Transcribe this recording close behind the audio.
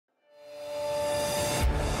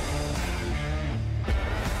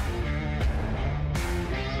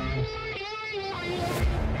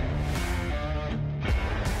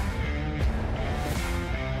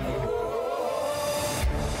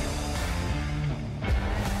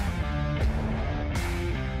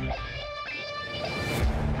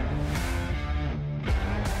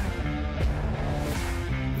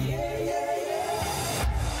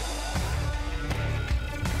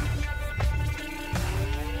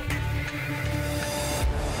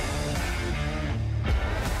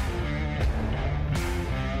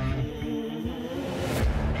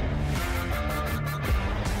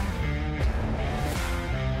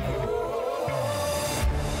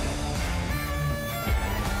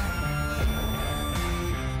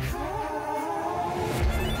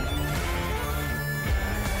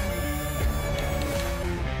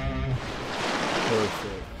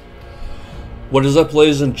What is up,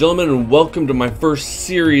 ladies and gentlemen, and welcome to my first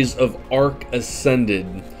series of Ark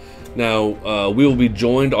Ascended. Now, we will be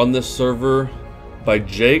joined on this server by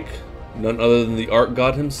Jake, none other than the Ark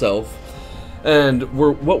God himself. And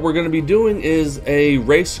what we're going to be doing is a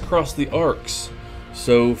race across the Arks.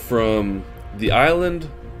 So from the island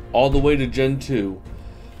all the way to Gen 2.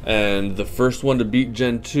 And the first one to beat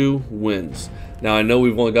Gen 2 wins. Now, I know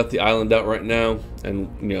we've only got the island out right now, and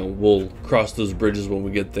we'll cross those bridges when we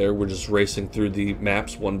get there. We're just racing through the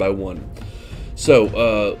maps one by one.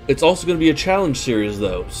 So, it's also going to be a challenge series,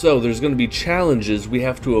 though. So, there's going to be challenges we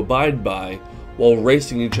have to abide by while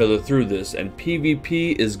racing each other through this, and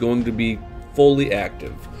PvP is going to be fully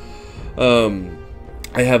active.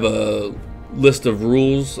 I have a list of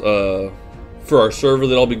rules for our server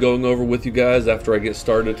that I'll be going over with you guys after I get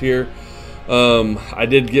started here. I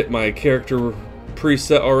did get my character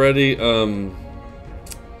preset already.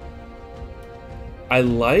 I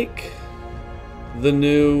like the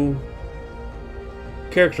new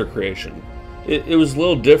character creation. It was a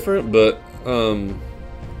little different, but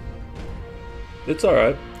it's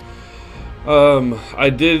alright. I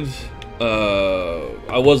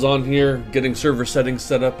was on here getting server settings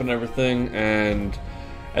set up and everything, and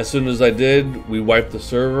as soon as I did, we wiped the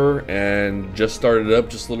server and just started up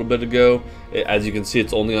just a little bit ago. As you can see,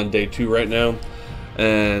 it's only on day 2 right now,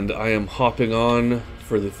 and I am hopping on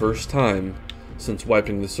for the first time since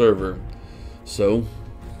wiping the server. So,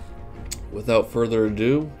 without further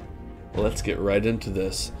ado, let's get right into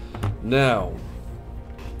this. Now,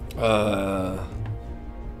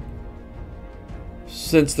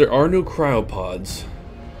 since there are no cryopods,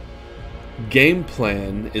 game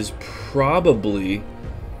plan is probably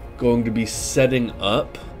going to be setting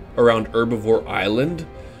up around Herbivore Island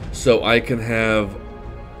so I can have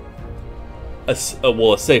a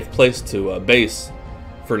safe place to base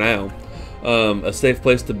for now. A safe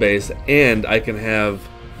place to base, and I can have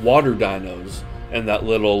water dinos and that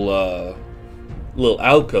little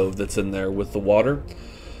alcove that's in there with the water.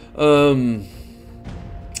 And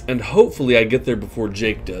hopefully I get there before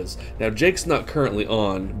Jake does. Now, Jake's not currently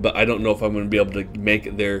on, but I don't know if I'm going to be able to make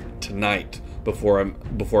it there tonight before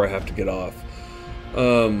I have to get off.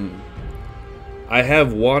 I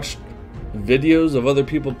have watched videos of other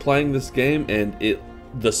people playing this game, and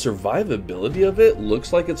the survivability of it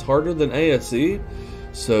looks like it's harder than ASE.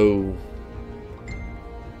 So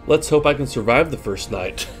let's hope I can survive the first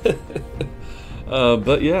night.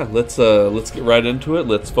 But yeah, let's get right into it.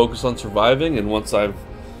 Let's focus on surviving, and once I've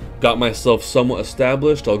got myself somewhat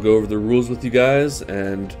established, I'll go over the rules with you guys,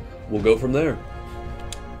 and we'll go from there.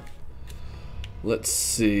 Let's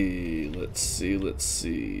see.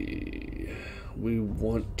 We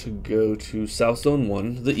want to go to South Zone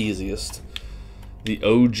 1, the easiest. The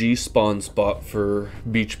OG spawn spot for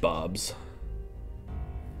beach bobs.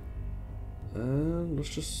 And let's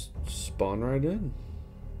just spawn right in.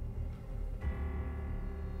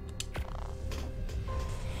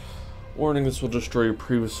 Warning, this will destroy your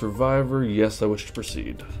previous survivor. Yes, I wish to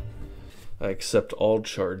proceed. I accept all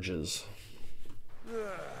charges.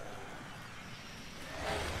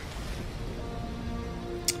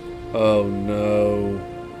 Oh no.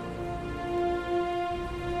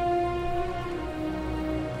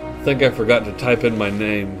 I think I forgot to type in my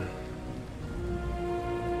name.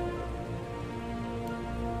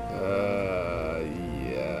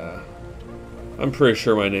 Yeah. I'm pretty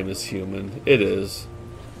sure my name is human. It is.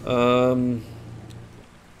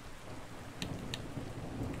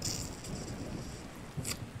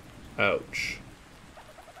 Ouch.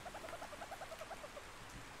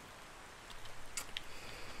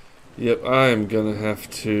 Yep, I'm gonna have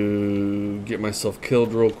to get myself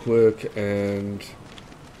killed real quick and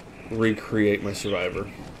recreate my survivor.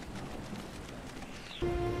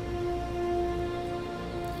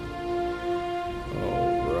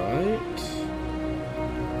 Alright.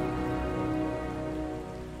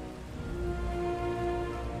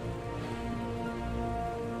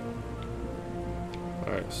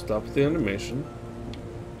 Alright, stop the animation.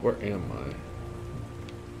 Where am I?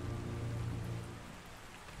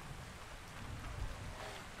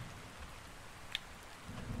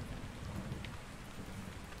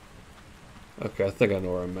 Okay, I think I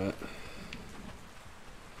know where I'm at.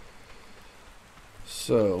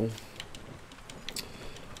 So,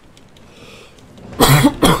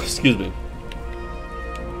 excuse me.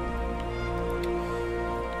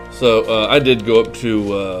 So, I did go up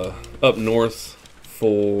to up north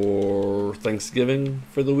for Thanksgiving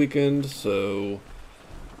for the weekend. So,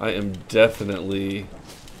 I am definitely,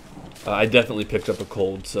 I definitely picked up a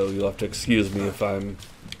cold. So you'll have to excuse me if I'm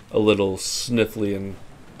a little sniffly and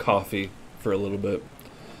coughy for a little bit.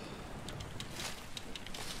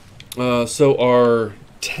 So our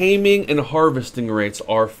taming and harvesting rates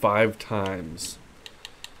are 5 times.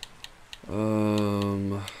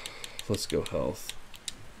 Let's go health.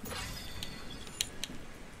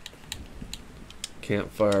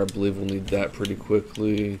 Campfire, I believe we'll need that pretty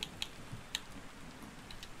quickly.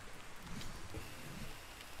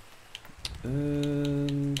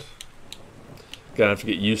 And gonna have to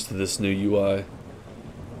get used to this new UI.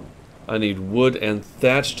 I need wood and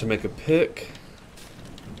thatch to make a pick.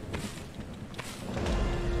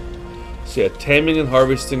 So yeah, taming and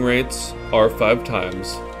harvesting rates are 5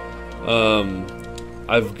 times.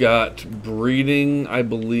 I've got breeding, I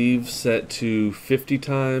believe, set to 50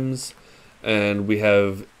 times. And we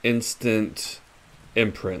have instant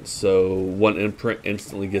imprints. So 1 imprint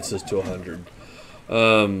instantly gets us to 100.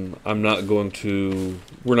 We're not going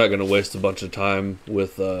to waste a bunch of time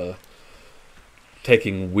with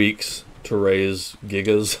taking weeks to raise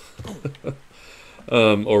gigas.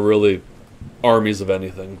 Or really armies of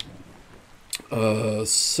anything.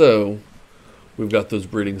 So we've got those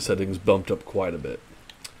breeding settings bumped up quite a bit.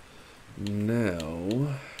 Now,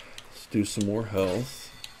 let's do some more health.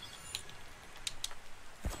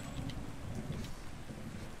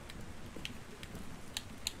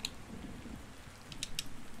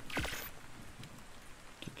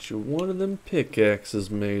 Get you one of them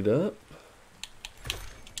pickaxes made up.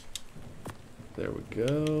 There we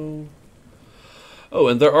go. Oh,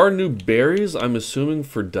 and there are new berries, I'm assuming,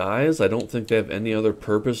 for dyes. I don't think they have any other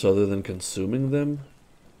purpose other than consuming them.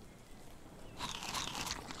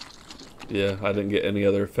 Yeah, I didn't get any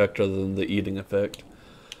other effect other than the eating effect.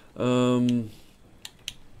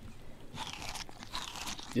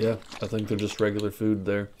 Yeah, I think they're just regular food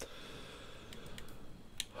there.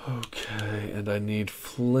 Okay, and I need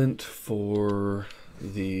flint for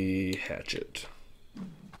the hatchet.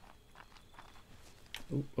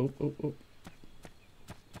 Oh.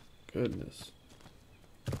 Goodness.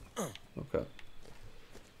 Okay.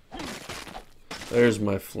 There's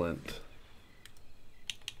my flint.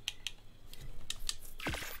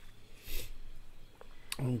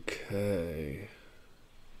 Okay.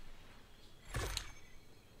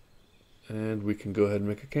 And we can go ahead and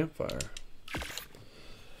make a campfire.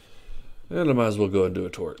 And I might as well go and do a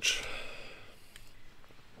torch.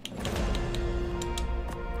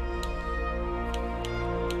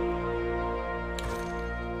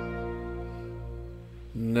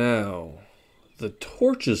 Now, the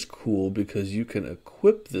torch is cool because you can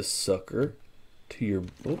equip this sucker to your...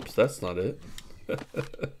 Oops, that's not it.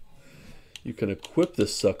 You can equip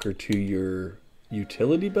this sucker to your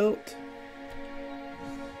utility belt.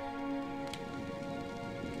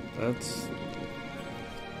 That's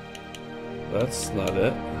not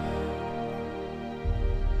it.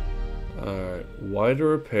 Alright, Y to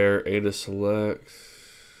repair, A to select.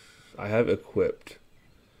 I have equipped.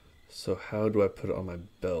 So how do I put it on my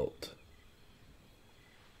belt?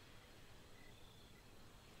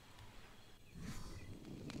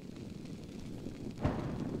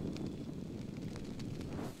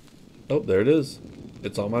 Oh, there it is.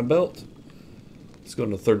 It's on my belt. Let's go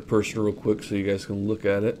into third person real quick so you guys can look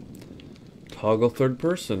at it. Toggle third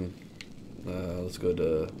person. Let's go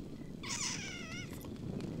to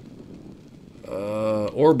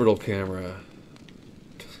orbital camera.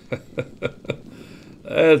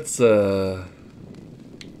 That's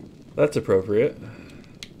appropriate.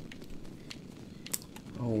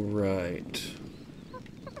 All right.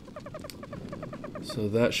 So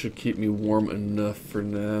that should keep me warm enough for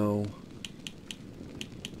now.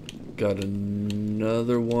 Got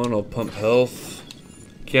another one. I'll pump health.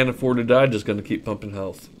 Can't afford to die, just gonna keep pumping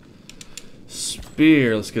health.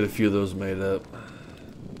 Spear, let's get a few of those made up.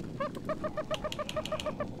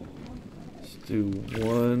 Let's do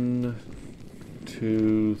 1,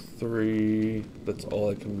 2, 3. That's all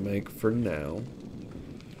I can make for now.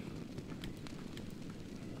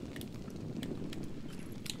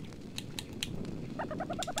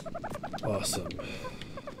 Awesome.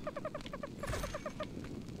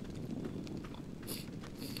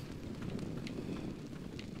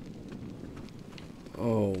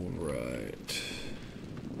 All right.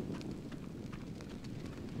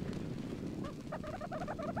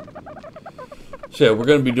 So yeah, we're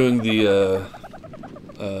going to be doing the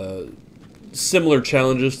similar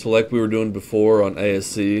challenges to like we were doing before on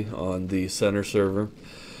ASC on the center server.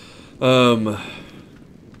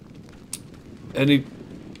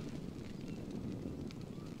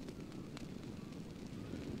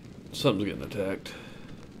 Something's getting attacked.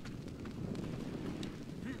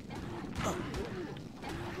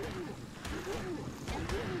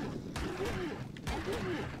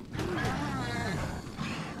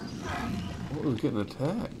 What was getting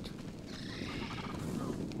attacked?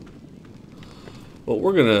 But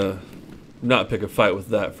we're gonna not pick a fight with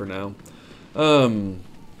that for now.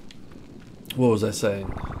 What was I saying?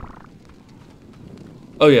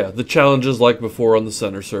 Oh yeah, the challenges like before on the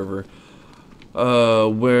center server,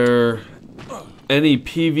 where any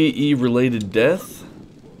PvE related death,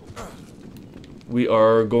 we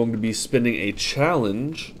are going to be spinning a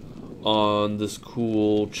challenge on this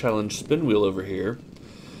cool challenge spin wheel over here.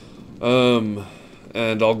 And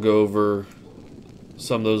I'll go over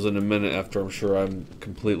some of those in a minute after I'm sure I'm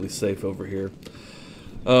completely safe over here.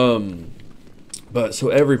 But so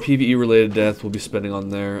every PvE related death we'll be spending on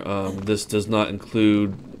there. This does not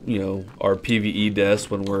include, you know, our PvE deaths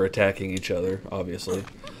when we're attacking each other, obviously.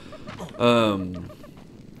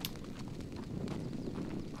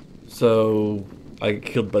 So I get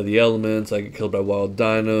killed by the elements, I get killed by wild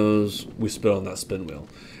dinos, we spin on that spin wheel.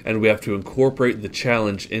 And we have to incorporate the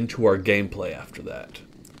challenge into our gameplay after that.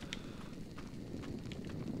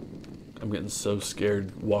 I'm getting so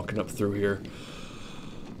scared walking up through here.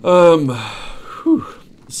 Some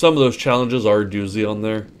of those challenges are a doozy on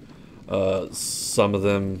there. Some of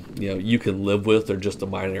them, you know, you can live with. They're just a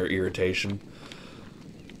minor irritation.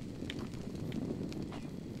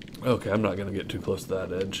 Okay, I'm not going to get too close to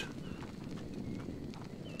that edge.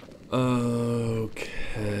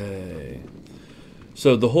 Okay.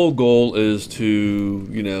 So the whole goal is to,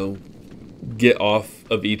 you know, get off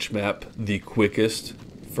of each map the quickest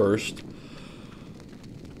first.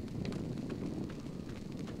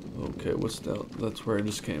 Okay, what's that? That's where I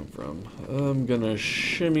just came from. I'm gonna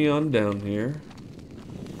shimmy on down here.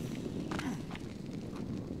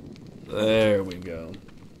 There we go.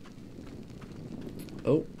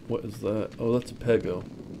 Oh, what is that? Oh, that's a pego.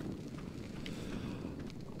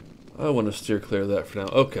 I want to steer clear of that for now.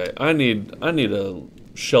 Okay, I need a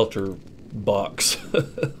shelter box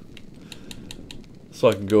so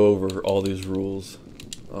I can go over all these rules.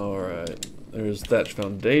 All right, there's thatch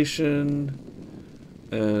foundation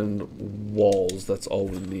and walls. That's all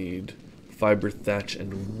we need. Fiber, thatch,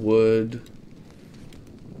 and wood.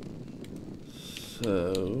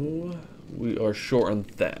 So we are short on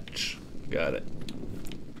thatch. Got it.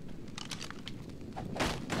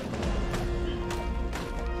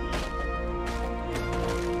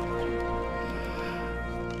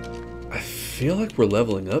 I feel like we're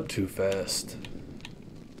leveling up too fast.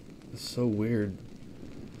 It's so weird.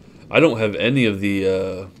 I don't have any of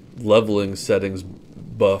the leveling settings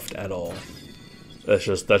buffed at all. That's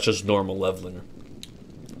just normal leveling.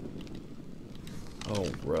 All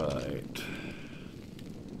right.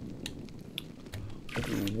 I'll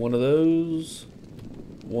do one of those.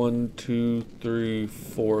 1, 2, 3,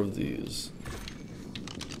 4 of these.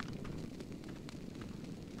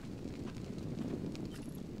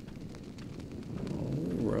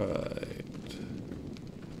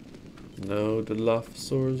 No, the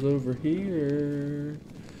Dilophosaur's over here.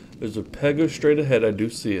 There's a pego straight ahead. I do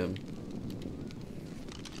see him.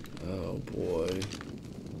 Oh boy.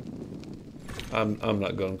 I'm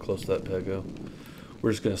not going close to that pego.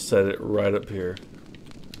 We're just gonna set it right up here.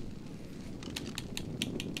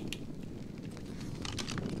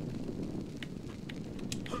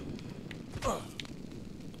 I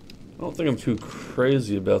don't think I'm too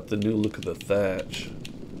crazy about the new look of the thatch.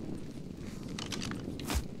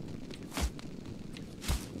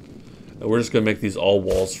 We're just going to make these all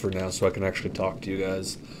walls for now so I can actually talk to you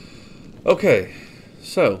guys. Okay,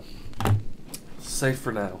 so, safe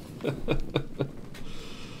for now.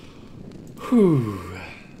 Whew.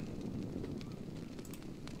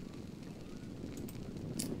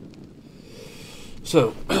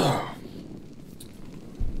 So,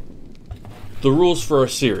 the rules for our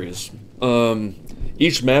series.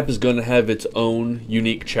 Each map is going to have its own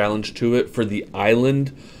unique challenge to it. For the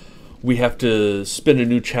island, we have to spin a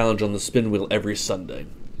new challenge on the spin wheel every Sunday.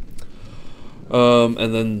 And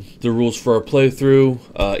then the rules for our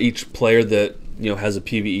playthrough, each player that has a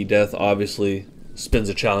PvE death obviously spins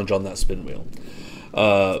a challenge on that spin wheel.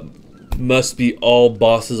 Must be all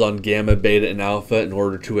bosses on Gamma, Beta, and Alpha in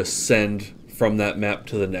order to ascend from that map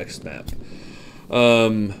to the next map.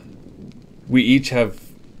 We each have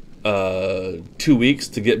 2 weeks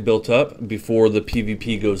to get built up before the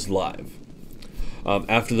PvP goes live.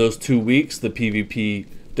 After those 2 weeks, the PvP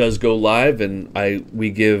does go live, and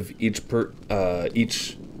we give each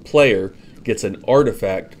player gets an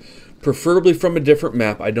artifact, preferably from a different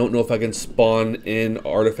map. I don't know if I can spawn in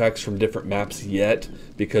artifacts from different maps yet,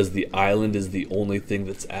 because the island is the only thing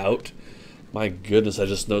that's out. My goodness, I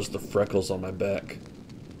just noticed the freckles on my back.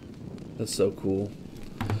 That's so cool.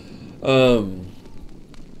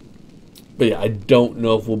 But yeah, I don't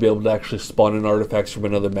know if we'll be able to actually spawn in artifacts from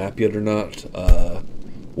another map yet or not.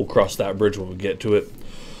 We'll cross that bridge when we get to it.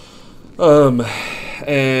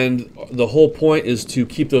 And the whole point is to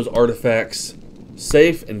keep those artifacts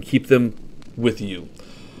safe and keep them with you.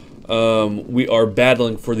 We are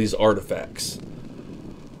battling for these artifacts.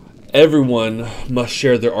 Everyone must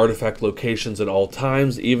share their artifact locations at all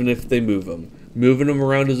times, even if they move them. Moving them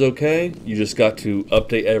around is okay. You just got to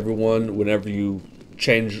update everyone whenever you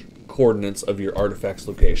change coordinates of your artifacts'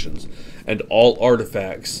 locations. And all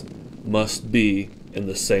artifacts must be in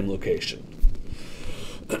the same location.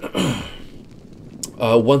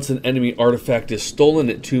 Once an enemy artifact is stolen,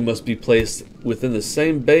 it too must be placed within the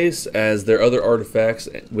same base as their other artifacts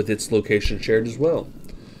with its location shared as well.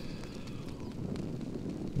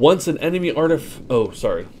 Once an enemy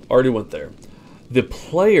already went there. The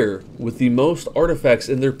player with the most artifacts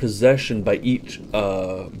in their possession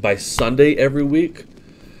by Sunday every week,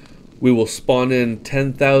 we will spawn in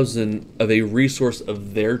 10,000 of a resource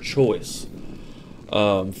of their choice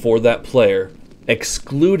for that player,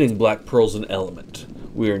 excluding black pearls and element.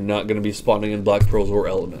 We are not going to be spawning in black pearls or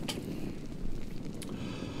element.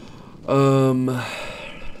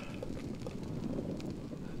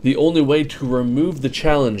 The only way to remove the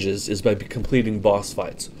challenges is by completing boss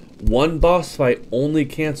fights. One boss fight only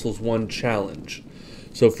cancels one challenge.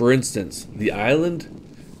 So for instance, the island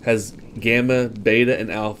has Gamma, Beta,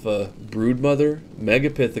 and Alpha, Broodmother,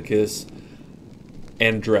 Megapithecus,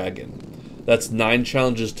 and Dragon. That's 9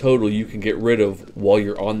 challenges total you can get rid of while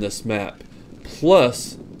you're on this map.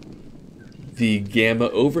 Plus the Gamma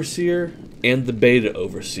Overseer and the Beta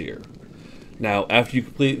Overseer. Now, after you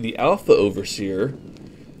complete the Alpha Overseer,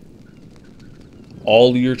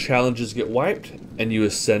 all your challenges get wiped, and you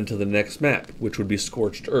ascend to the next map, which would be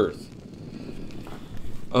Scorched Earth.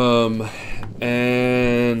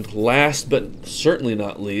 And last but certainly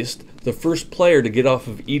not least, the first player to get off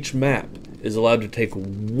of each map is allowed to take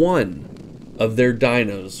one of their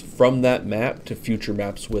dinos from that map to future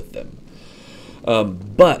maps with them.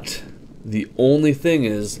 But the only thing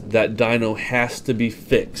is that dino has to be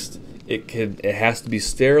fixed. It has to be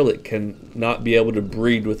sterile. It cannot be able to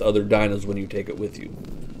breed with other dinos when you take it with you.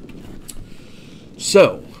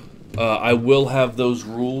 So, I will have those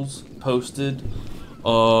rules posted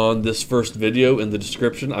on this first video in the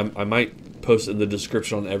description. I might post it in the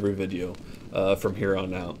description on every video from here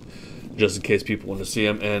on out, just in case people want to see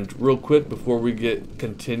them. And real quick, before we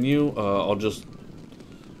continue, I'll just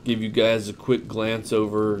give you guys a quick glance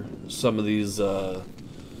over some of these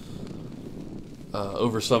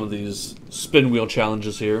spinwheel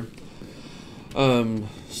challenges here.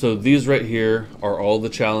 So these right here are all the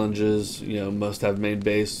challenges. You know, must have main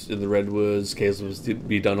base in the redwoods. Caves must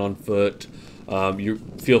be done on foot. You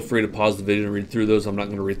feel free to pause the video and read through those. I'm not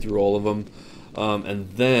going to read through all of them. And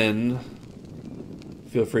then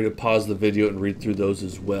feel free to pause the video and read through those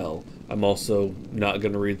as well. I'm also not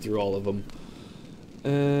going to read through all of them.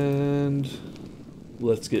 And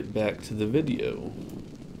let's get back to the video.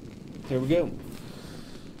 Here we go.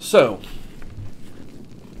 So,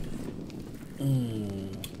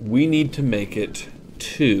 we need to make it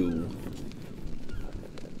to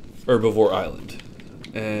Herbivore Island.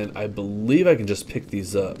 And I believe I can just pick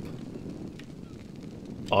these up.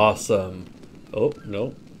 Awesome. Oh,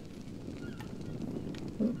 no.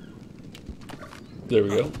 There we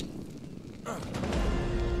go.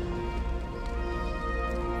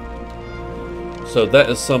 So that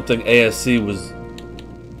is something ASC was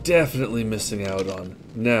definitely missing out on.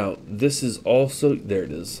 Now, this is also... There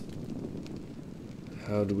it is.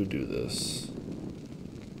 How do we do this?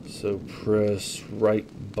 So press right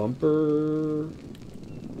bumper.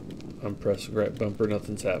 I'm pressing right bumper,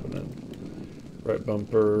 nothing's happening. Right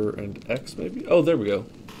bumper and X maybe? Oh, there we go.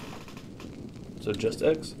 So just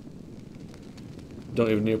X? Don't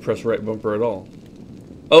even need to press right bumper at all.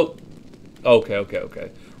 Oh!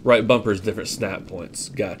 Okay. Right bumper is different snap points.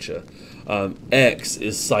 Gotcha. X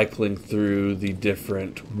is cycling through the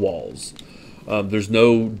different walls. There's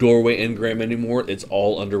no doorway engram anymore. It's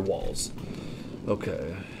all under walls.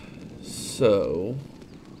 Okay. So...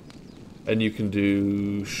 And you can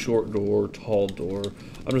do short door, tall door.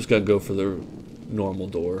 I'm just going to go for the normal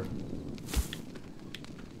door.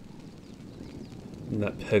 And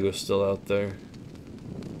that Pego's still out there.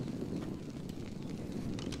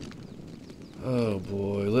 Oh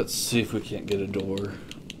boy, let's see if we can't get a door.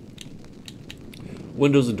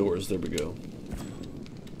 Windows and doors, there we go.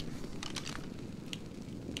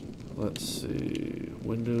 Let's see,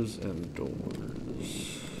 windows and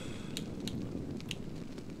doors.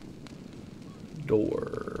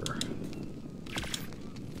 Door.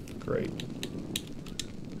 Great.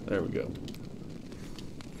 There we go.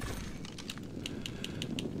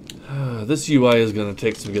 This UI is going to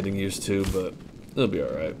take some getting used to, but it'll be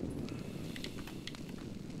alright.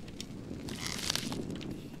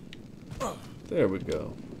 There we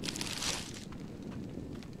go.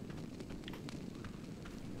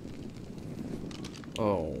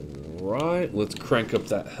 Alright, let's crank up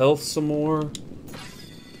that health some more.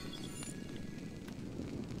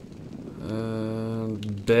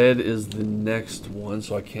 And bed is the next one,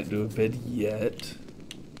 so I can't do a bed yet.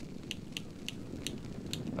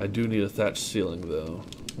 I do need a thatched ceiling though.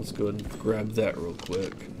 Let's go ahead and grab that real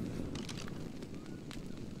quick.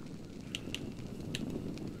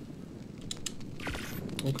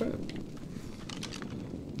 Okay.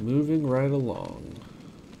 Moving right along.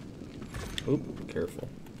 Oop, careful.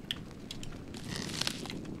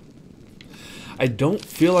 I don't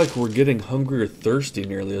feel like we're getting hungry or thirsty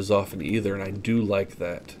nearly as often either, and I do like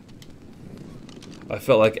that. I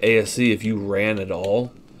felt like ASE, if you ran at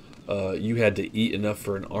all, you had to eat enough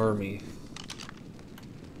for an army.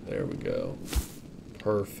 There we go.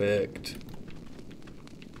 Perfect.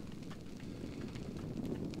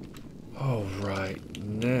 Alright,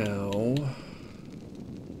 now...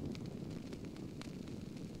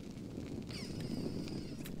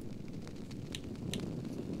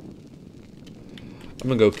 I'm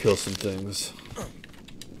gonna go kill some things.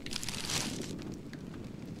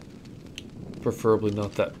 Preferably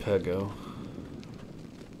not that pego.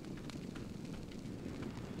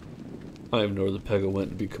 I don't even know where the pego went,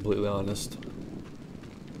 to be completely honest.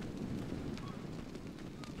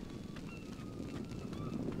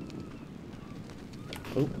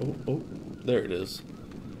 Oh, oh, oh. There it is.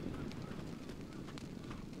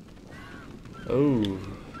 Oh.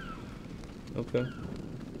 Okay.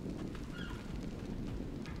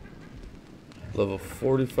 Level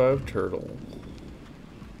 45 turtle.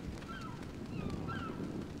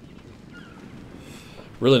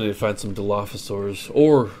 Really need to find some Dilophosaurs,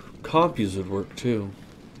 or Compus would work too.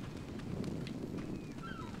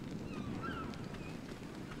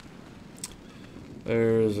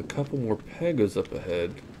 There's a couple more pegos up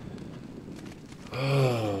ahead.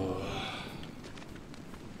 Oh.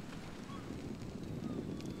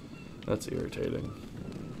 That's irritating.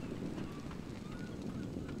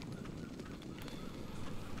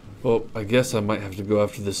 Well, I guess I might have to go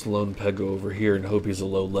after this lone pego over here and hope he's a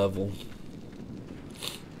low level.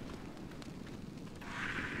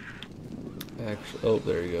 Actually, oh,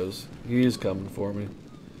 there he goes. He is coming for me.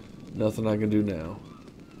 Nothing I can do now.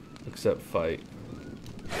 Except fight.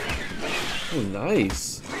 Oh,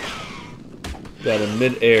 nice. Got him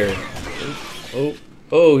mid-air.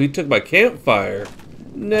 Oh, he took my campfire.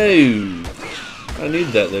 No. I need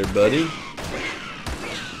that there, buddy.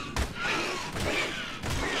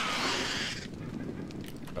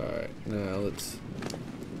 Alright, now let's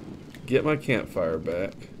get my campfire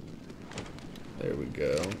back. There we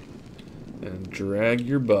go. And drag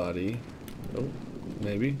your body. Oh,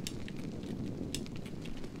 maybe.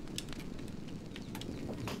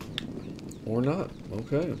 Or not.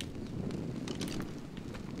 Okay.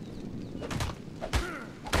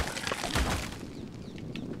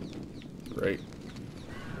 Great.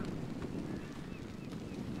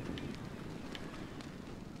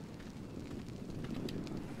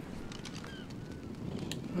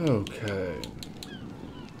 Okay.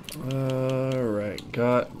 Alright,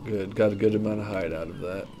 got a good amount of hide out of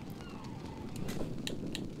that.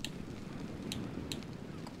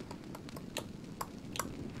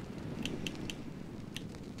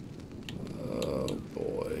 Oh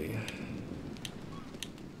boy.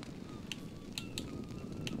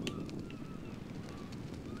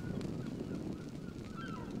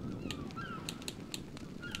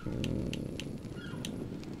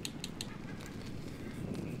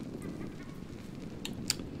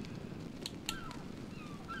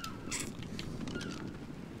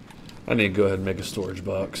 I need to go ahead and make a storage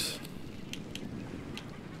box.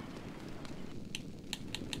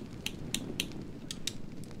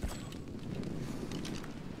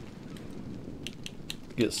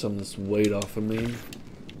 Get some of this weight off of me.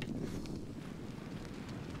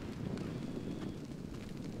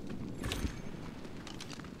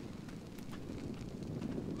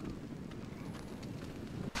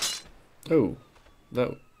 Oh,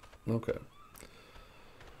 that, okay.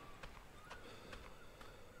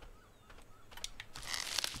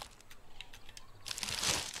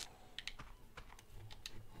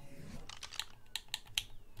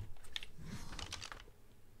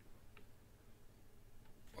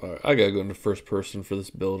 Alright, I gotta go into first person for this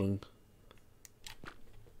building.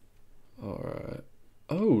 Alright.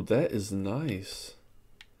 Oh, that is nice.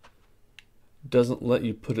 Doesn't let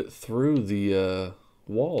you put it through the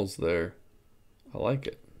walls there. I like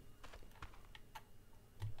it.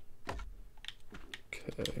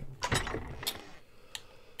 Okay.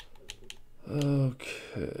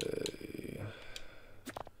 Okay.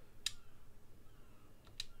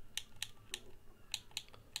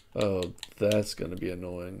 Oh, that's gonna be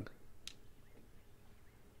annoying.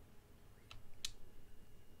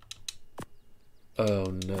 Oh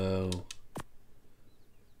no.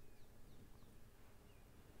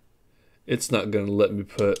 It's not gonna let me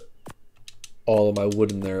put all of my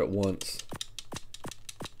wood in there at once.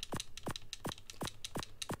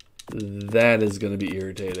 That is gonna be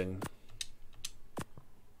irritating.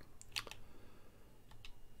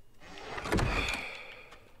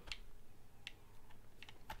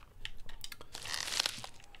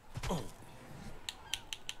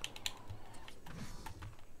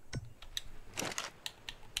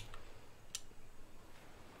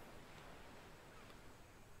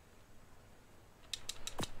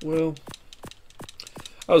 Well,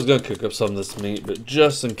 I was gonna cook up some of this meat, but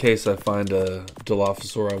just in case I find a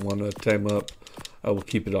Dilophosaur I want to tame up, I will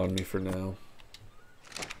keep it on me for now.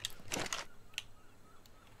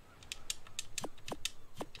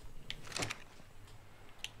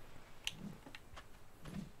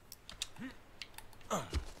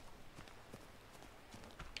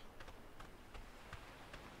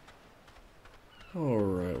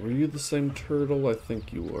 Alright, were you the same turtle? I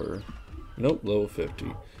think you were. Nope, level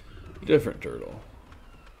 50. Different turtle.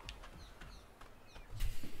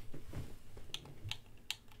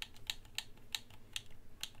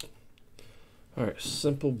 Alright,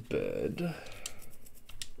 simple bed.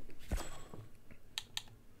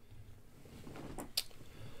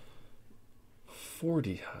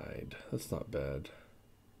 $40 hide. That's not bad.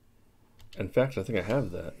 In fact, I think I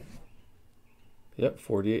have that. Yep,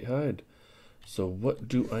 48 hide. So what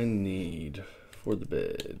do I need for the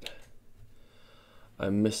bed?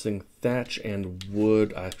 I'm missing thatch and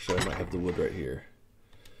wood. Actually, I might have the wood right here.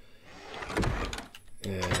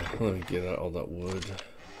 Yeah, let me get out all that wood.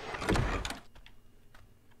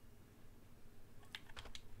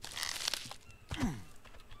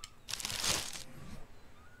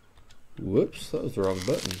 Whoops, that was the wrong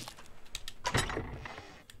button.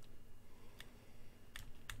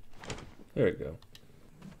 There we go.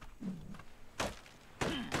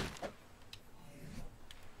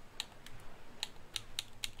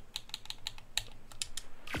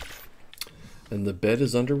 And the bed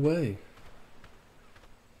is underway.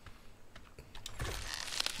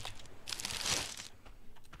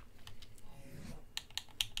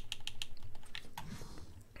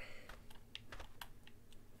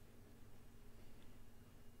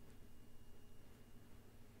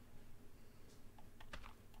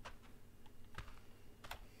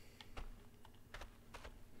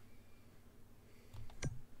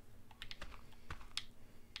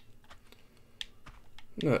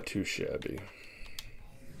 Not too shabby.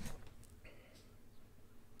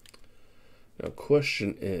 Now,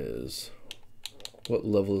 question is, what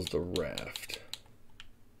level is the raft?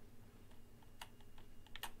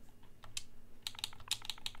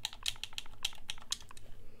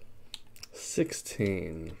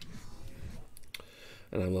 $16.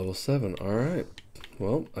 And I'm level 7. Alright.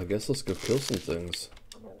 Well, I guess let's go kill some things.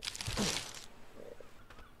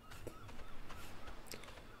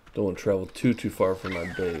 Don't want to travel too far from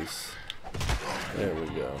my base. There we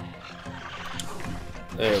go.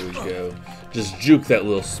 There we go. Just juke that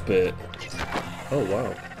little spit. Oh,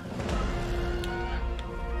 wow.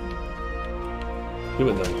 He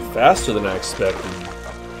went down faster than I expected.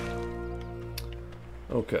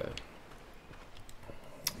 Okay.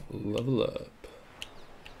 Level up.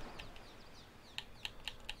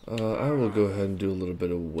 I will go ahead and do a little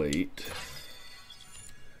bit of weight.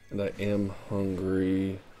 And I am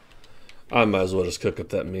hungry. I might as well just cook up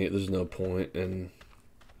that meat. There's no point in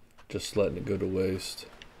just letting it go to waste.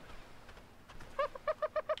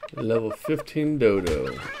 Level 15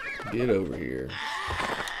 dodo. Get over here.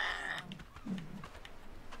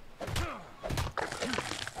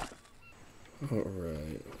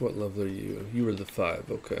 Alright. What level are you? You were the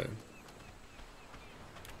 5. Okay.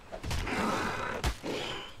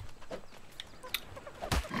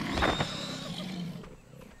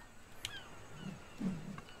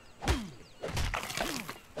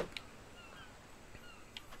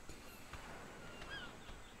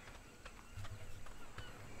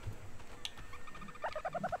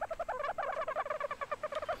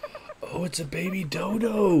 Oh, it's a baby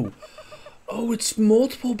dodo. Oh, it's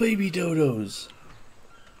multiple baby dodos.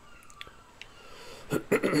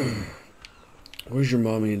 Where's your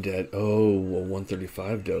mommy and dad? Oh, a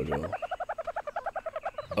 135 dodo.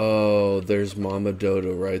 Oh, there's Mama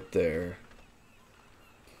Dodo right there.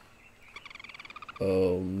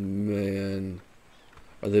 Oh, man.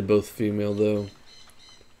 Are they both female, though?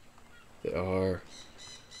 They are.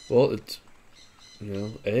 Well, it's, you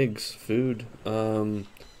know, eggs, food.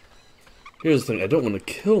 Here's the thing. I don't want to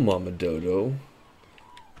kill Mama Dodo.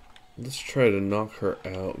 Let's try to knock her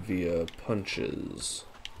out via punches.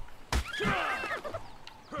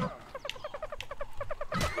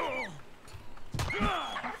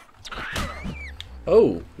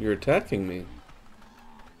 Oh, you're attacking me.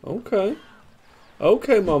 Okay.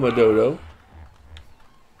 Okay, Mama Dodo.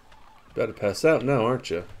 About to pass out now, aren't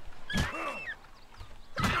you?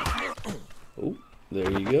 Oh,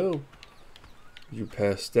 there you go. You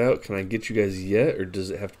passed out. Can I get you guys yet, or does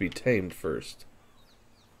it have to be tamed first?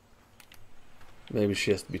 Maybe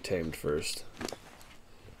she has to be tamed first.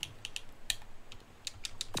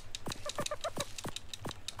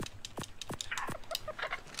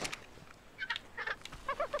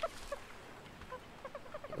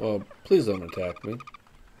 Well, please don't attack me.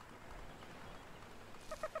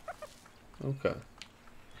 Okay.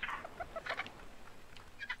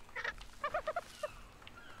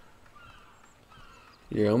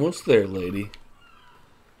 You're almost there, lady.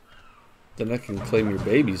 Then I can claim your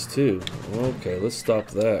babies, too. Okay, let's stop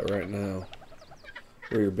that right now.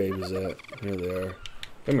 Where are your babies at? Here they are.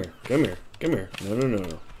 Come here, come here, come here. No, no, no,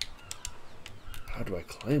 no. How do I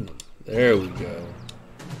claim them? There we go.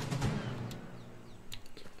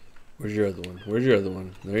 Where's your other one? Where's your other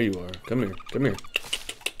one? There you are. Come here, come here.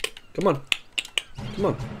 Come on. Come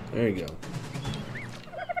on. There you go.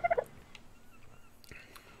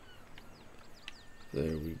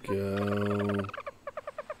 There we go.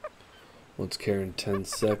 Once Karen 10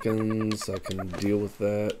 seconds, I can deal with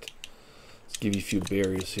that. Let's give you a few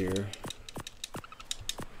berries here.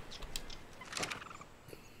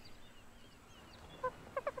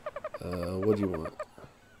 What do you want?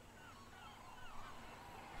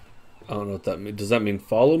 I don't know what that means. Does that mean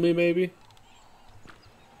follow me, maybe?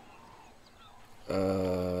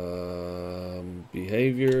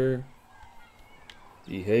 Behavior.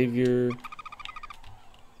 Behavior.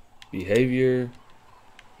 Behavior.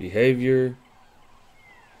 Behavior.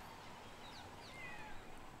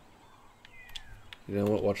 You know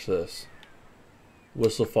what? Watch this.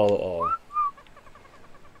 Whistle, follow all.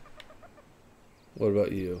 What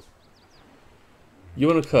about you? You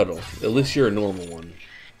want to cuddle. At least you're a normal one.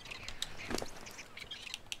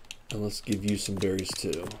 And let's give you some berries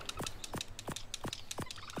too.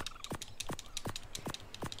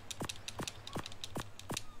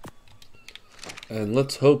 And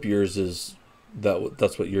let's hope yours is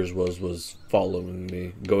that's what yours was following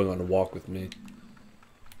me, going on a walk with me.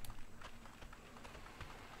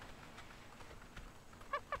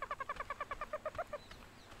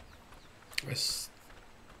 I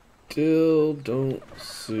still don't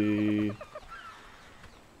see.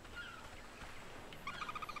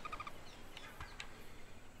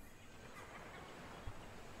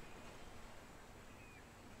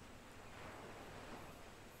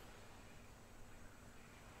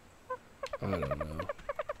 I don't know.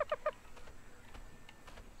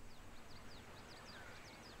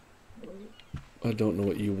 I don't know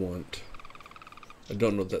what you want. I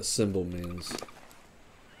don't know what that symbol means.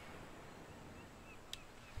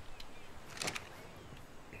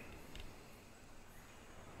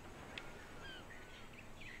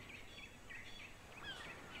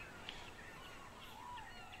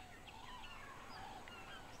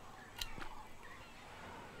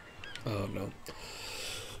 Oh no.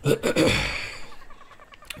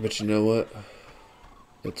 But you know what?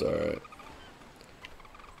 It's alright.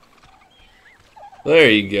 There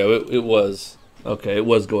you go. It was. Okay, it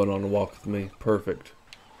was going on a walk with me. Perfect.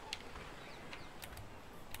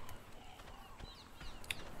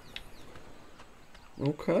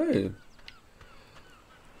 Okay.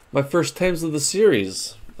 My first tames of the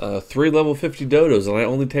series. 3 level 50 dodos, and I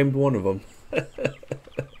only tamed one of them.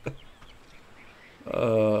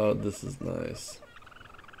 This is nice.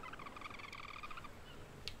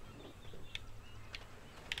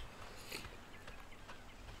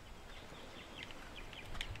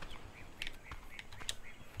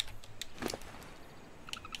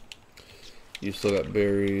 You still got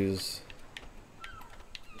berries.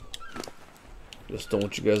 Just don't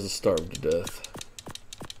want you guys to starve to death.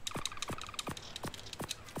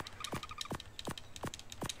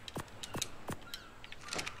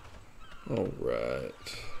 All right.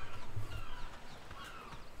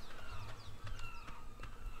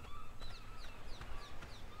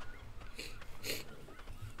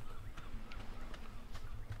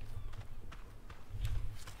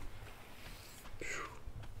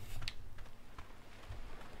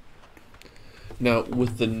 Now,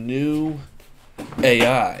 with the new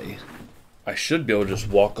AI, I should be able to just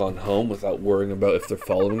walk on home without worrying about if they're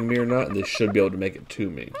following me or not, and they should be able to make it to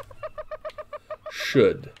me.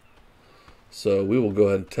 Should. So we will go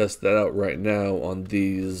ahead and test that out right now on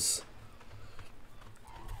these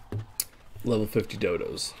level 50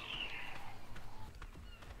 dodos.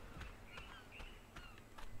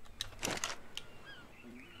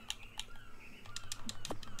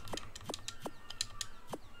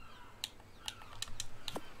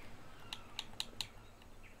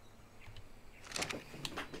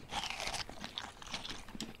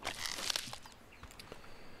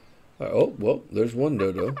 Oh, well, there's one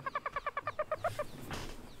dodo.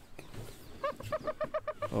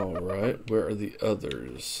 Alright, where are the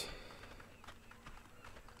others?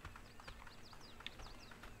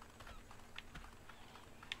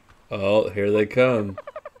 Oh, here they come.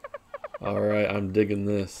 Alright, I'm digging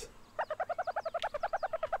this.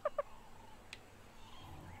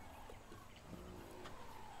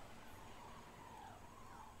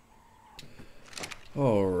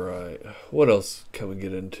 Alright, what else can we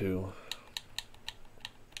get into?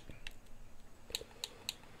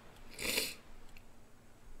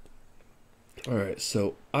 Alright,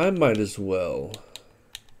 so I might as well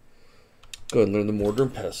go ahead and learn the mortar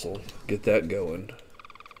and pestle. Get that going.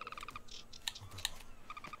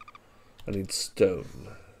 I need stone.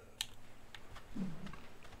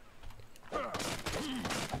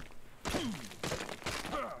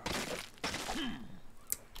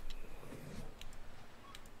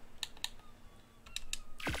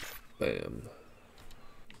 Bam.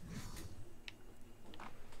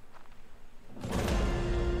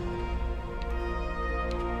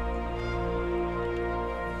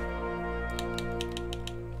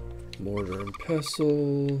 Mortar and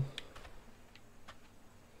pestle.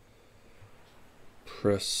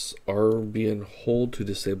 Press RB and hold to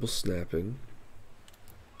disable snapping.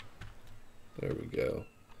 There we go.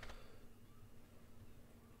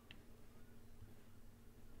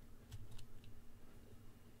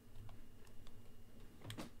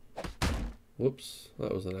 Whoops,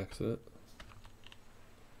 that was an accident.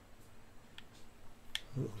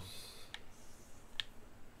 Oops.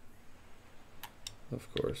 Of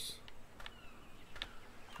course.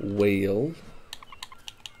 Whale.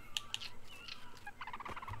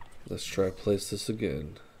 Let's try to place this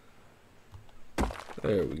again.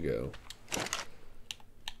 There we go.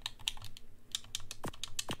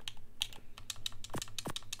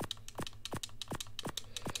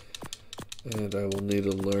 And I will need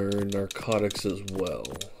to learn narcotics as well.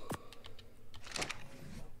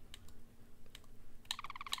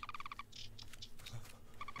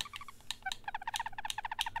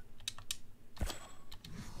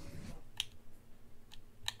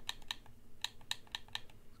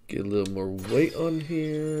 Get a little more weight on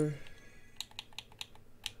here.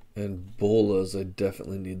 And bolas, I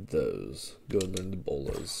definitely need those. Go and learn the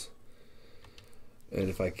bolas. And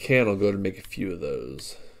if I can, I'll go ahead and make a few of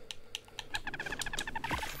those.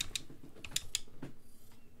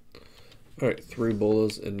 Alright, 3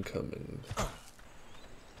 bolas incoming.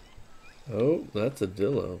 Oh, that's a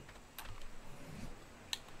dillo.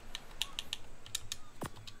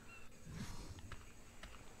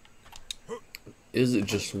 Is it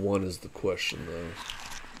just one is the question, though.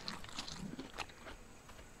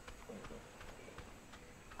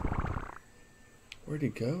 Where'd he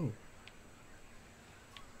go?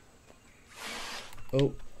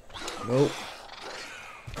 Oh. Nope.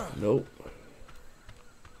 Nope.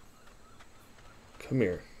 Come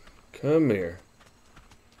here. Come here.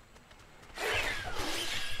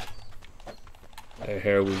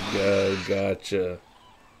 Here we go. Gotcha.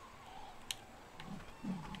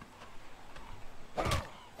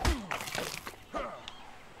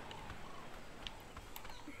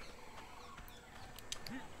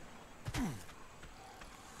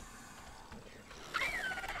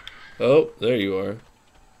 Oh, there you are.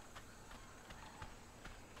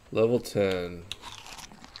 Level 10.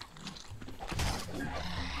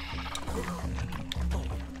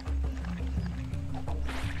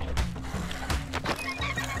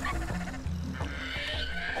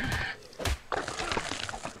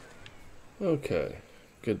 Okay,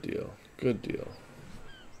 good deal, good deal.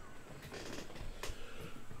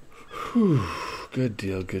 Whew, good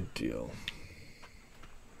deal, good deal.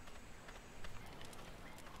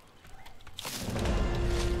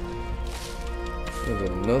 And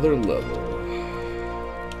another level.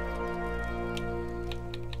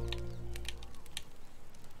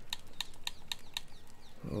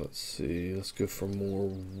 Let's see, let's go for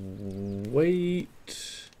more weight.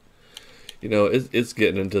 You know, it's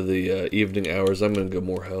getting into the evening hours. I'm going to go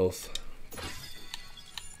more health.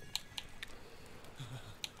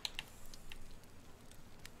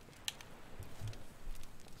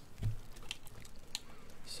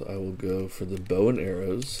 So I will go for the bow and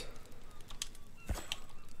arrows.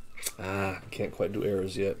 Can't quite do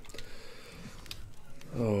arrows yet.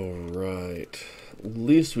 Alright. At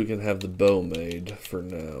least we can have the bow made for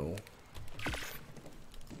now.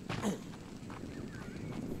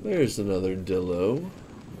 There's another dillo.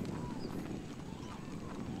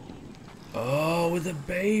 Oh, with a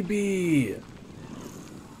baby!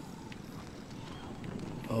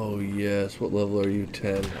 Oh yes, what level are you?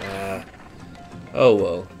 10. Oh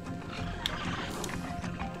well.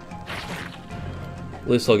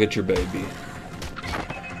 least I'll get your baby.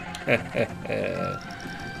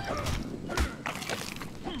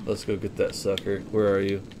 Let's go get that sucker. Where are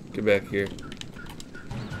you? Get back here.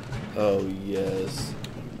 Oh, yes.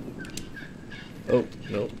 Oh,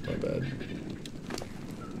 no, my bad.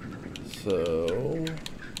 So...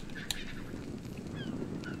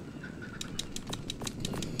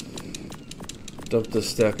 dump the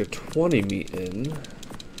stack of 20 meat in.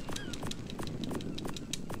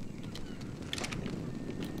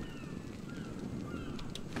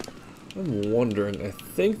 I'm wondering, I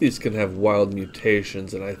think these can have wild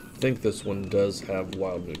mutations, and I think this one does have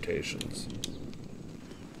wild mutations.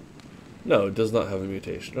 No, it does not have a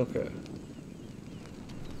mutation. Okay.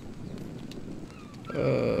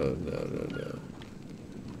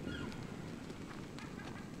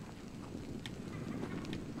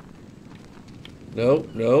 No.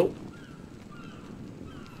 No.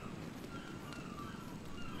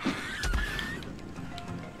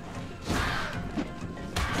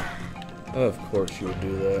 Of course you would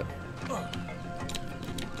do that.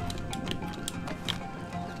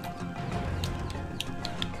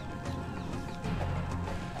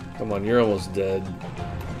 Come on, you're almost dead.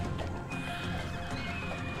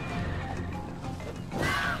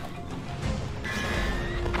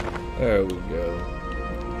 There we go.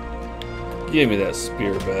 Give me that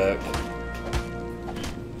spear back.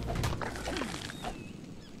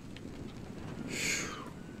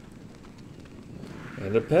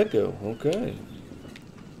 And a pecco, okay.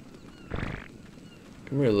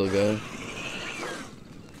 Come here, little guy.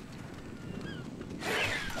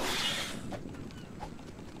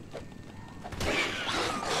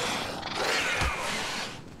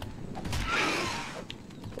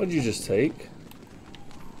 What'd you just take?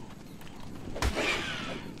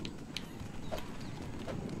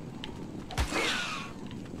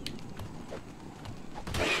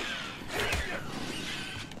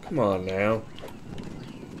 Come on now.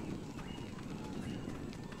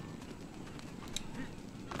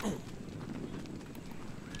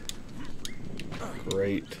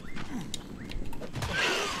 Great.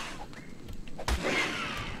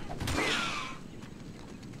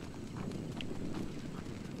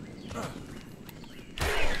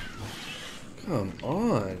 Come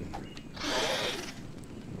on.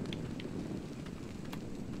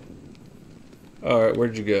 Alright,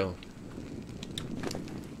 where'd you go?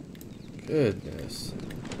 Goodness.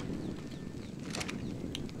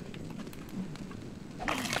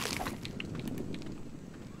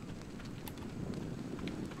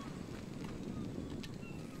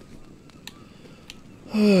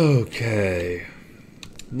 Okay.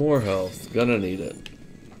 More health. Gonna need it.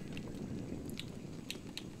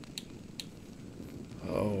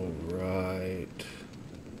 Alright.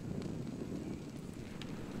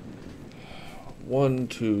 1,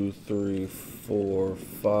 2, 3, 4,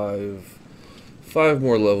 5. 5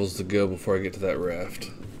 more levels to go before I get to that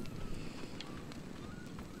raft.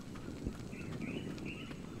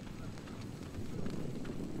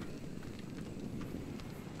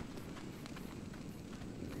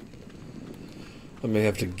 I may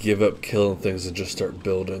have to give up killing things and just start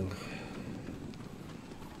building.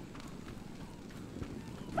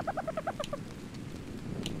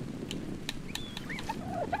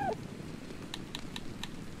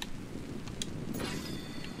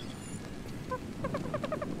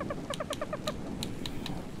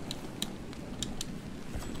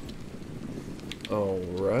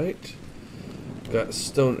 Alright. Got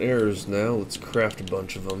stone arrows now. Let's craft a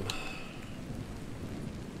bunch of them.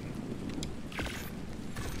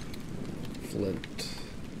 Flint.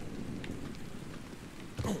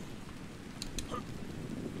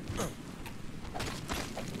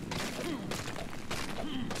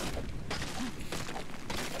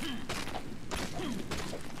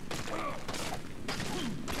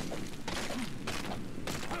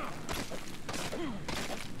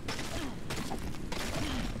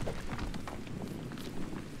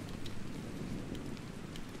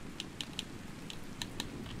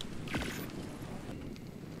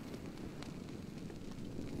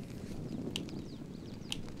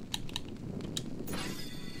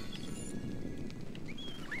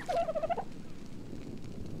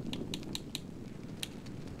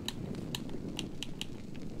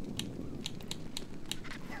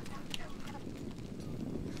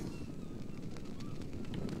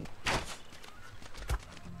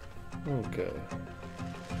 Okay.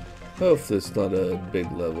 Hopefully it's not a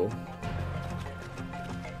big level.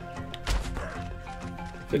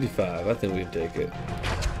 55, I think we can take it.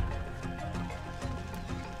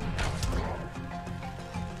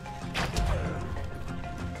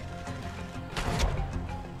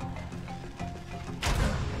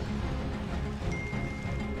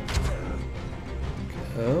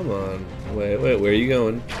 Come on. Wait, where are you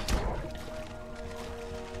going?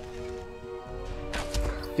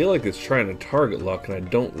 I feel like it's trying to target lock, and I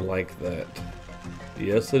don't like that.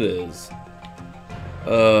 Yes, it is.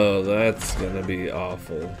 Oh, that's gonna be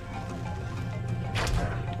awful.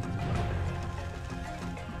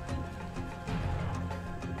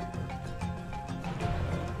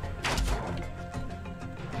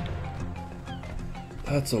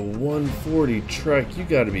 That's a 140 trek. You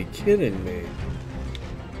gotta be kidding me.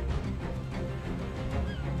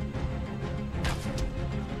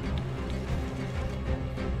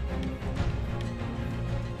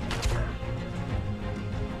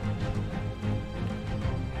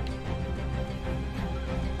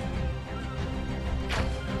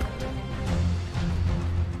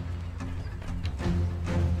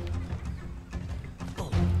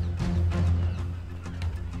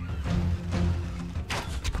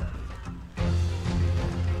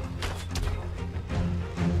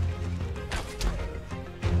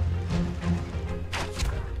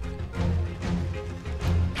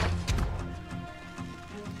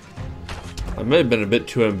 I may have been a bit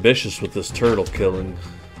too ambitious with this turtle killing.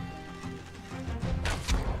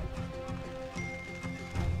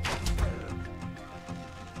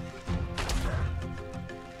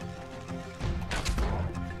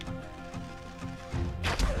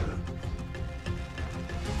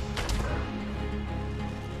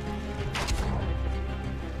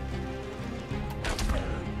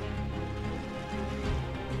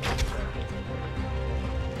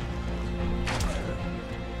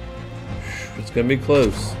 It's gonna be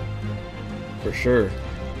close, for sure.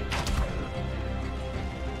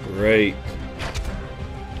 Great.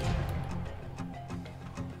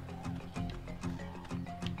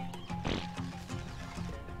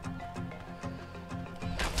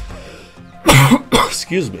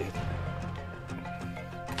 Excuse me.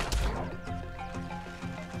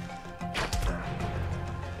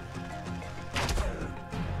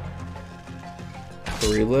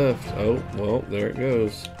 Three left. Oh, well, there it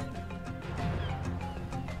goes.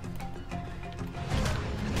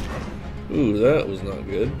 Ooh, that was not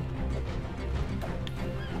good.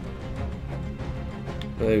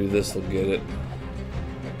 Maybe this will get it.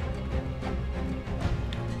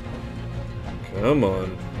 Come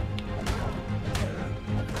on.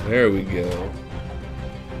 There we go.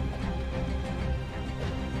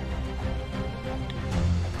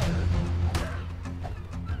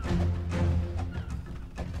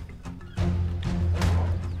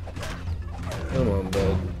 Come on,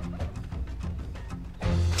 bud.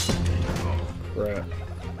 Crap.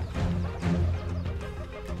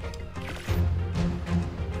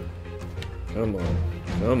 Come on.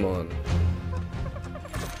 Come on.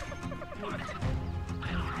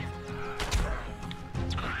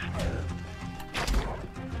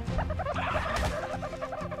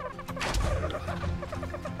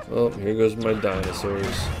 Oh, here goes my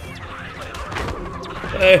dinosaurs.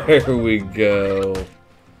 There we go.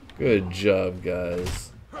 Good job, guys.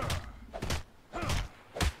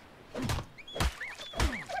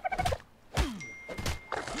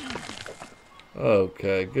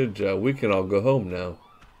 Okay, good job. We can all go home now.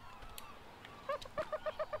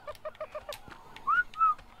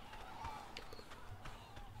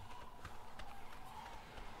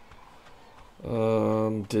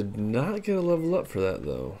 Did not get a level up for that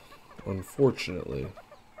though, unfortunately.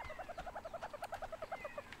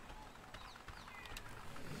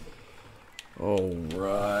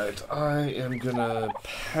 Alright, I am gonna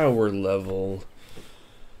power level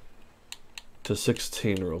to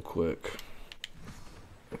 16 real quick.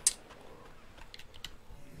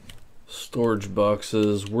 Storage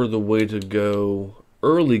boxes were the way to go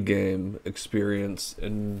early game experience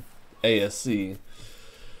in ASC.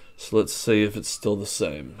 So let's see if it's still the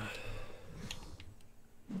same.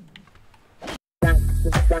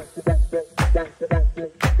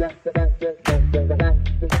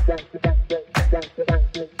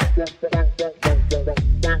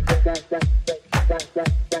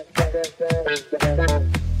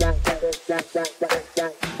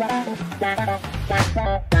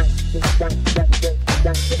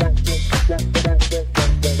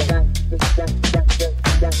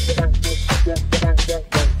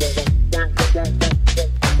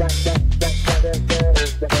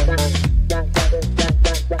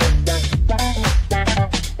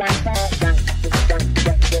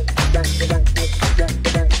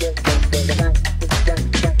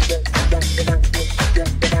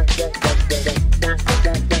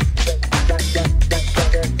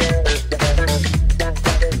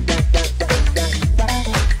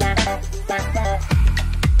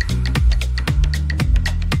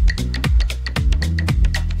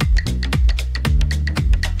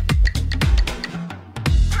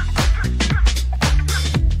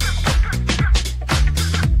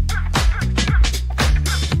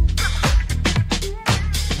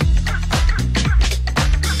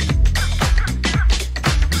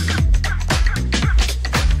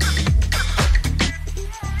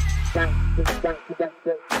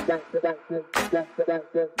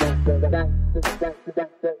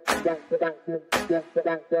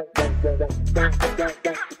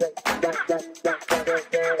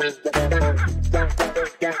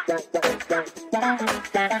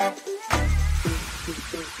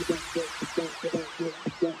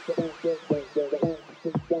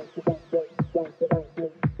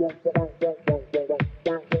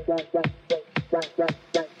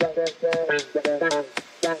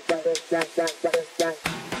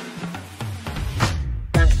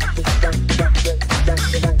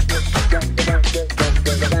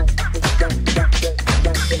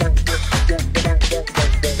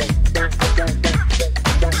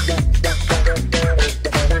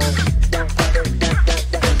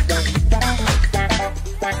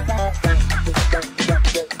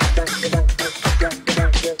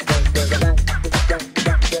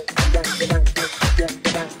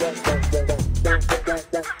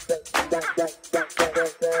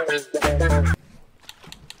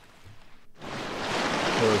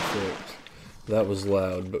 Perfect. That was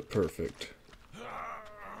loud, but perfect.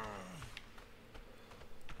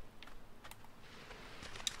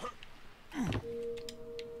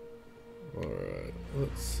 Alright,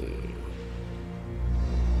 let's see.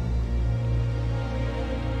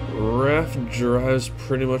 Raft drives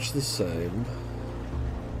pretty much the same.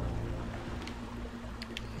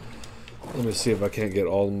 Let me see if I can't get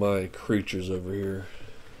all my creatures over here.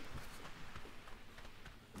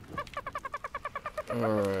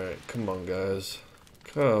 Alright, come on guys.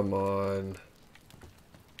 Come on.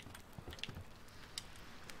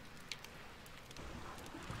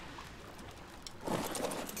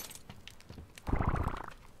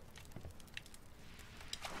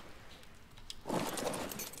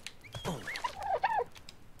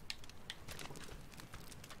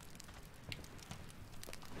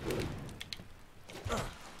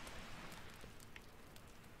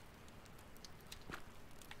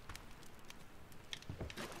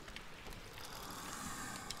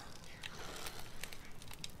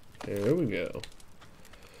 There we go.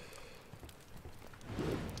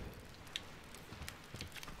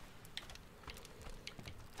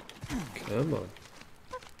 Come on.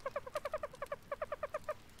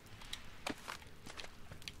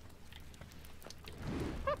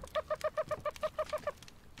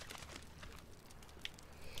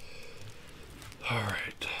 All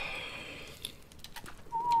right.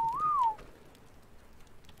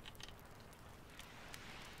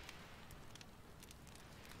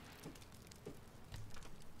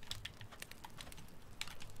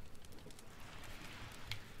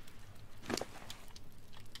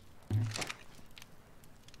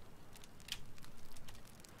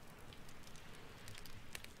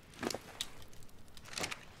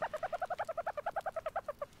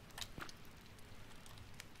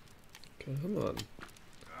 Come on.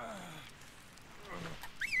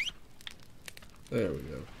 There we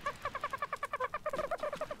go.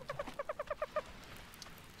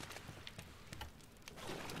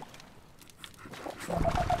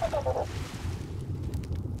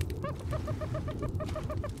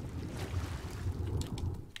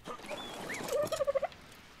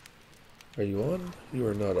 Are you on? You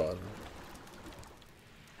are not on.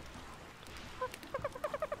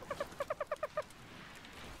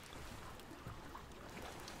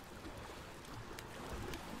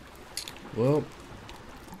 Well,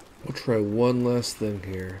 we'll try one last thing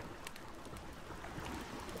here.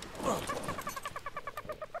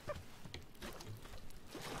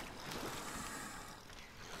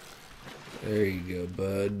 There you go,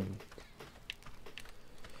 bud.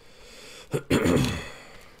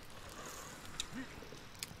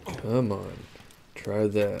 Come on, try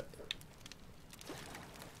that.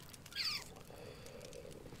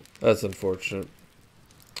 That's unfortunate.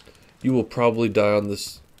 You will probably die on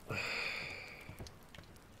this.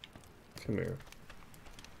 Come here.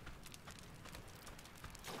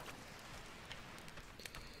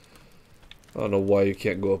 I don't know why you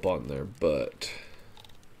can't go up on there, but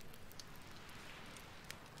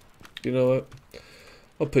you know what?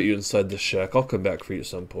 I'll put you inside the shack. I'll come back for you at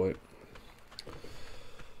some point.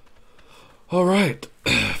 Alright.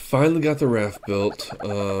 Finally got the raft built.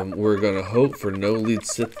 We're gonna hope for no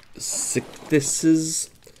sicknesses.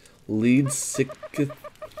 We're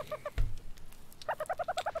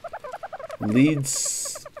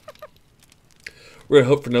gonna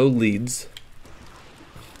hope for no leads.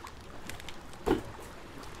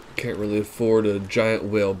 Can't really afford a giant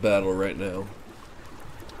whale battle right now.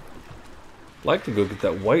 Like to go get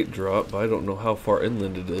that white drop, but I don't know how far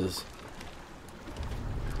inland it is.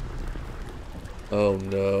 Oh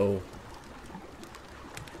no.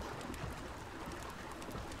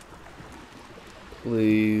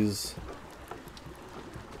 Please.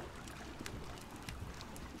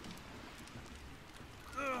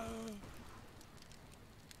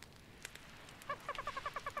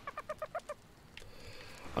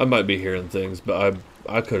 I might be hearing things, but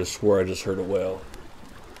I could have swore I just heard a whale.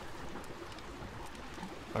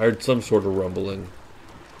 I heard some sort of rumbling.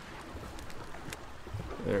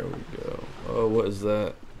 There we go. Oh, what is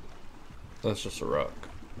that? That's just a rock.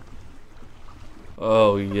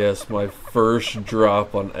 Oh yes, my first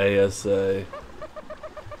drop on ASA.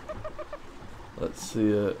 Let's see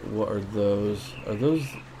it. What are those? Are those...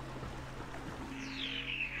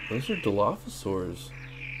 Those are Dilophosaurs.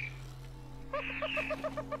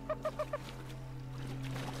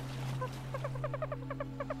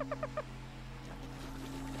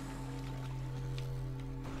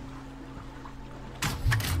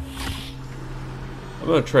 I'm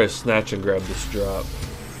gonna try to snatch and grab this drop.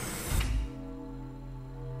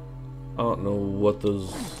 I don't know what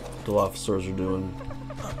those Dilophosaurs are doing.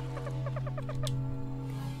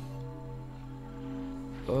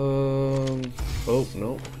 Oh,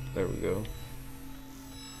 no. There we go.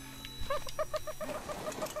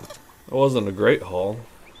 That wasn't a great haul.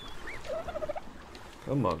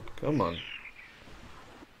 Come on, come on.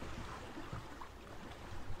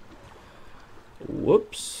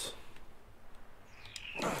 Whoops.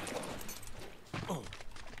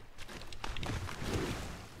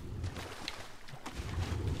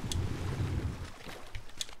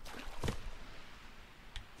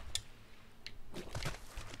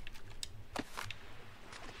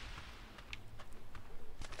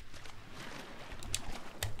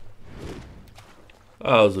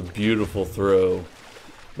 That was a beautiful throw.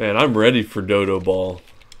 Man, I'm ready for Dodo Ball.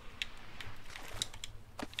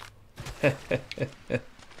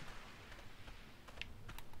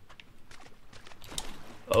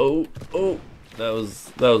 Oh, that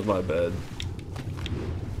was my bad.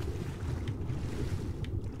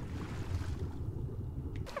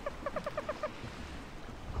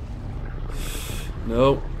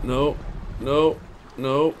 No.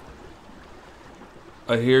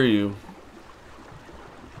 I hear you.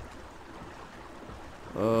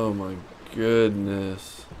 Oh my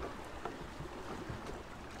goodness.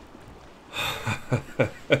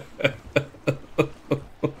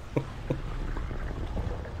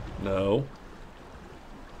 No.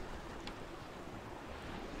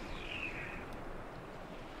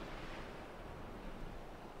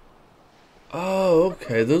 Oh,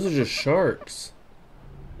 okay. Those are just sharks.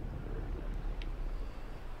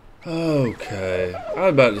 Okay. I was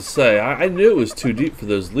about to say, I knew it was too deep for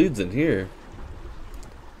those leads in here.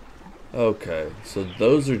 Okay, so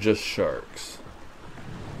those are just sharks.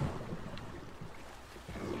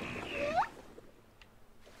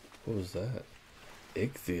 What was that?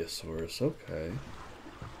 Ichthyosaurus, okay.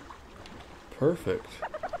 Perfect.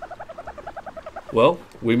 Well,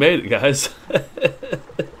 we made it, guys.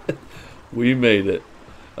 We made it.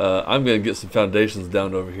 I'm going to get some foundations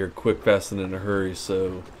down over here quick, fast, and in a hurry,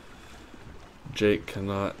 so Jake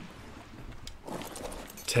cannot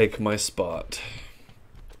take my spot.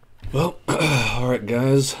 Well, alright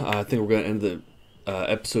guys, I think we're going to end the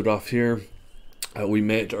episode off here. We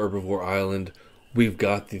made it to Herbivore Island. We've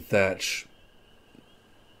got the thatch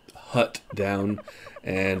hut down,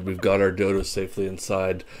 and we've got our dodo safely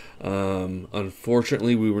inside.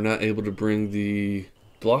 Unfortunately, we were not able to bring the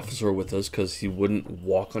Dilophosaur with us because he wouldn't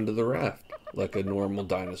walk onto the raft like a normal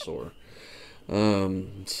dinosaur.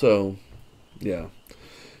 So, yeah.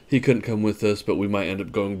 He couldn't come with us, but we might end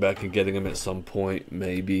up going back and getting him at some point,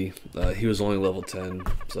 maybe. He was only level 10,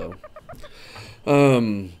 so.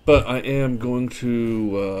 But I am going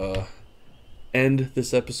to end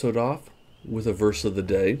this episode off with a verse of the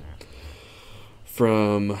day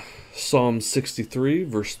from Psalm 63,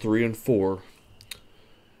 verse 3 and 4.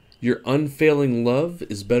 Your unfailing love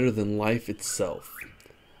is better than life itself.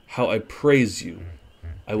 How I praise you.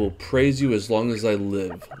 I will praise you as long as I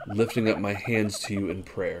live, lifting up my hands to you in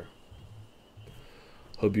prayer.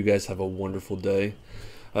 Hope you guys have a wonderful day.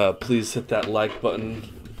 Please hit that like button,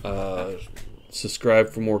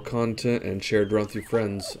 subscribe for more content, and share it around with your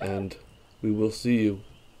friends. And we will see you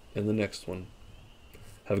in the next one.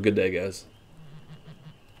 Have a good day, guys.